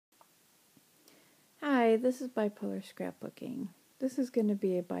Hi, this is Bipolar Scrapbooking. This is going to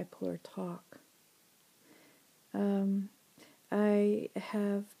be a bipolar talk. I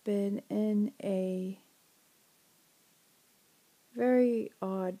have been in a very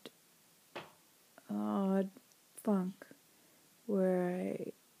odd funk where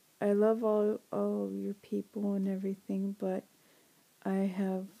I love all your people and everything, but I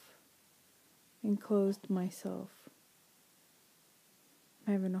have enclosed myself.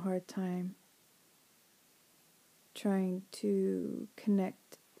 I'm having a hard time trying to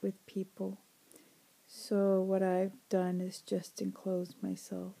connect with people. So what I've done is just enclose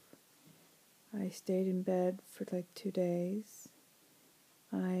myself. I stayed in bed for like 2 days.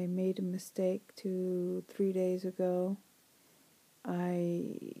 I made a mistake 3 days ago.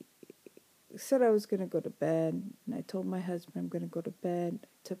 I said I was going to go to bed, and I told my husband I'm going to go to bed. I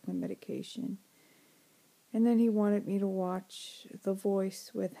took my medication. And then he wanted me to watch The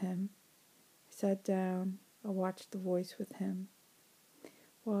Voice with him. I sat down. I watched The Voice with him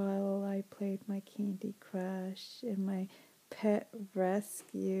while I played my Candy Crush and my pet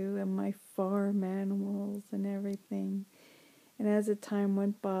rescue and my farm animals and everything. And as the time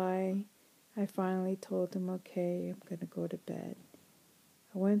went by, I finally told him, okay, I'm going to go to bed.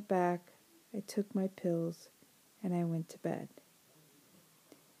 I went back, I took my pills, and I went to bed.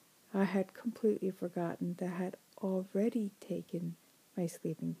 I had completely forgotten that I had already taken my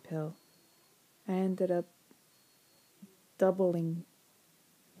sleeping pill. I ended up doubling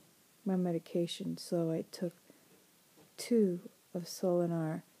my medication, so I took 2 of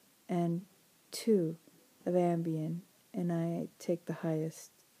Solinar and 2 of Ambien, and I take the highest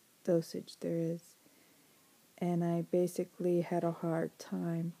dosage there is. And I basically had a hard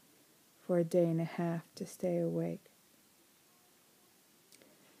time for a day and a half to stay awake.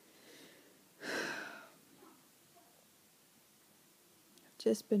 I've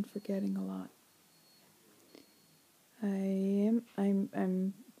just been forgetting a lot.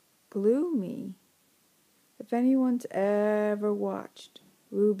 I'm gloomy. If anyone's ever watched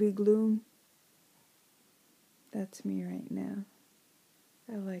Ruby Gloom, that's me right now.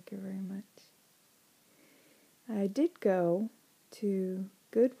 I like it very much. I did go to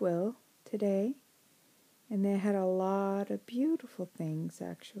Goodwill today, and they had a lot of beautiful things,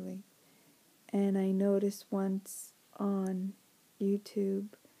 actually. And I noticed once on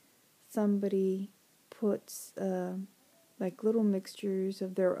YouTube, somebody puts like little mixtures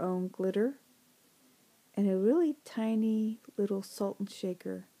of their own glitter and a really tiny little salt and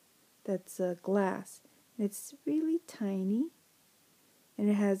shaker that's glass. And it's really tiny, and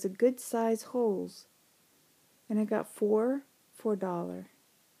it has a good size holes. And I got $4 for $1.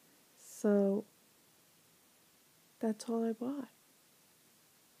 So that's all I bought.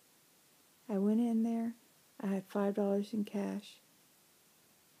 I went in there, I had $5 in cash.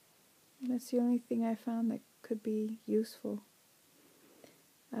 And that's the only thing I found that could be useful.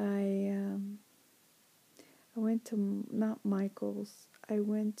 I went to, not Michael's, I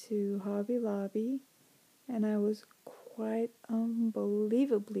went to Hobby Lobby, and I was quite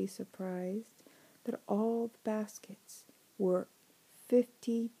unbelievably surprised that all the baskets were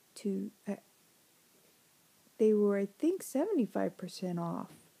 50 to, they were, I think, 75%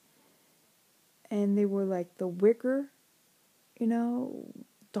 off. And they were like the wicker,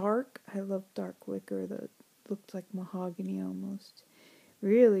 dark. I love dark wicker that looked like mahogany almost.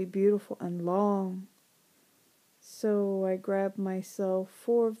 Really beautiful and long. So I grabbed myself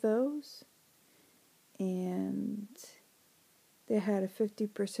 4 of those, and they had a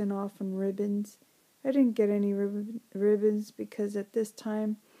 50% off on ribbons. I didn't get any ribbons because at this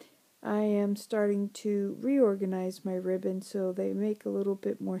time I am starting to reorganize my ribbons so they make a little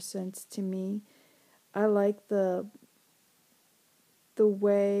bit more sense to me. I like the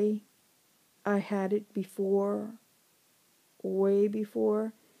way I had it before, way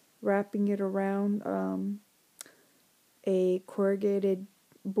before, wrapping it around a corrugated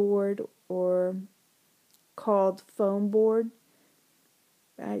board or called foam board.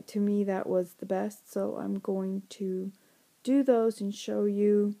 To me, that was the best, so I'm going to do those and show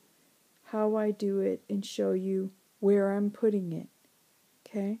you how I do it and show you where I'm putting it.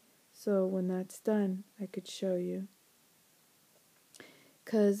 Okay? So when that's done, I could show you.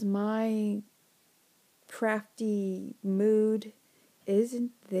 Because my crafty mood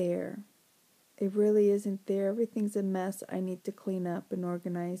isn't there. It really isn't there. Everything's a mess. I need to clean up and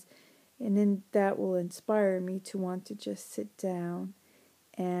organize. And then that will inspire me to want to just sit down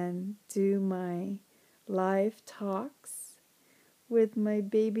and do my live talks with my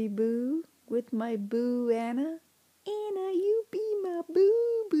baby boo, with my boo Anna. Anna, you be my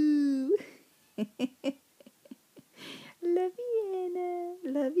boo boo. Love you, Anna.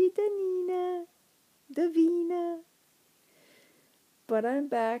 Love you, Danina. Davina. But I'm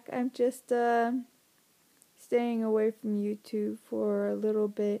back. I'm just staying away from YouTube for a little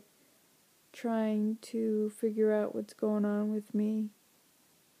bit, trying to figure out what's going on with me,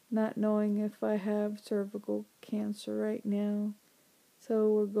 not knowing if I have cervical cancer right now. So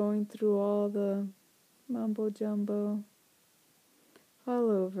we're going through all the mumbo jumbo all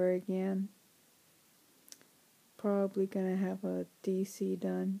over again. Probably gonna have a DNC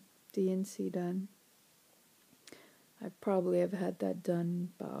done. I probably have had that done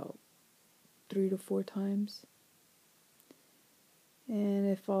about 3 to 4 times. And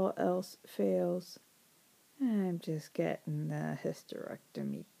if all else fails, I'm just getting the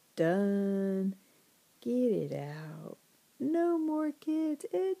hysterectomy done. Get it out. No more kids.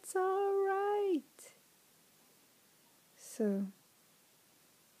 It's alright. So,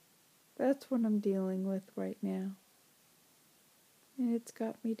 that's what I'm dealing with right now. And it's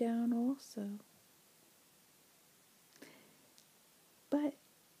got me down also. But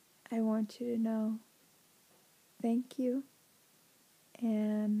I want you to know, thank you.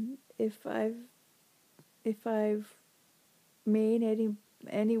 And if I've made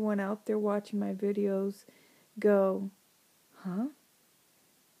anyone out there watching my videos go, huh?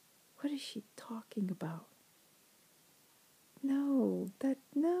 What is she talking about? No, what?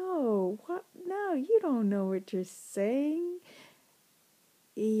 No, you don't know what you're saying.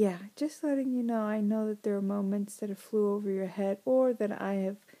 Yeah, just letting you know, I know that there are moments that have flew over your head, or that I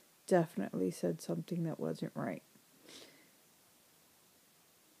have definitely said something that wasn't right.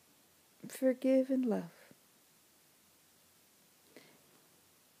 Forgive and love.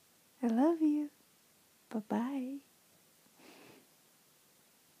 I love you. Bye-bye.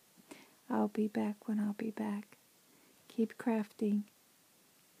 I'll be back when I'll be back. Keep crafting.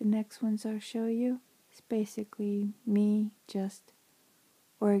 The next ones I'll show you is basically me just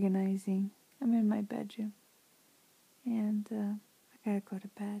organizing. I'm in my bedroom. And I gotta go to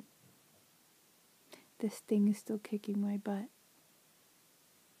bed. This thing is still kicking my butt.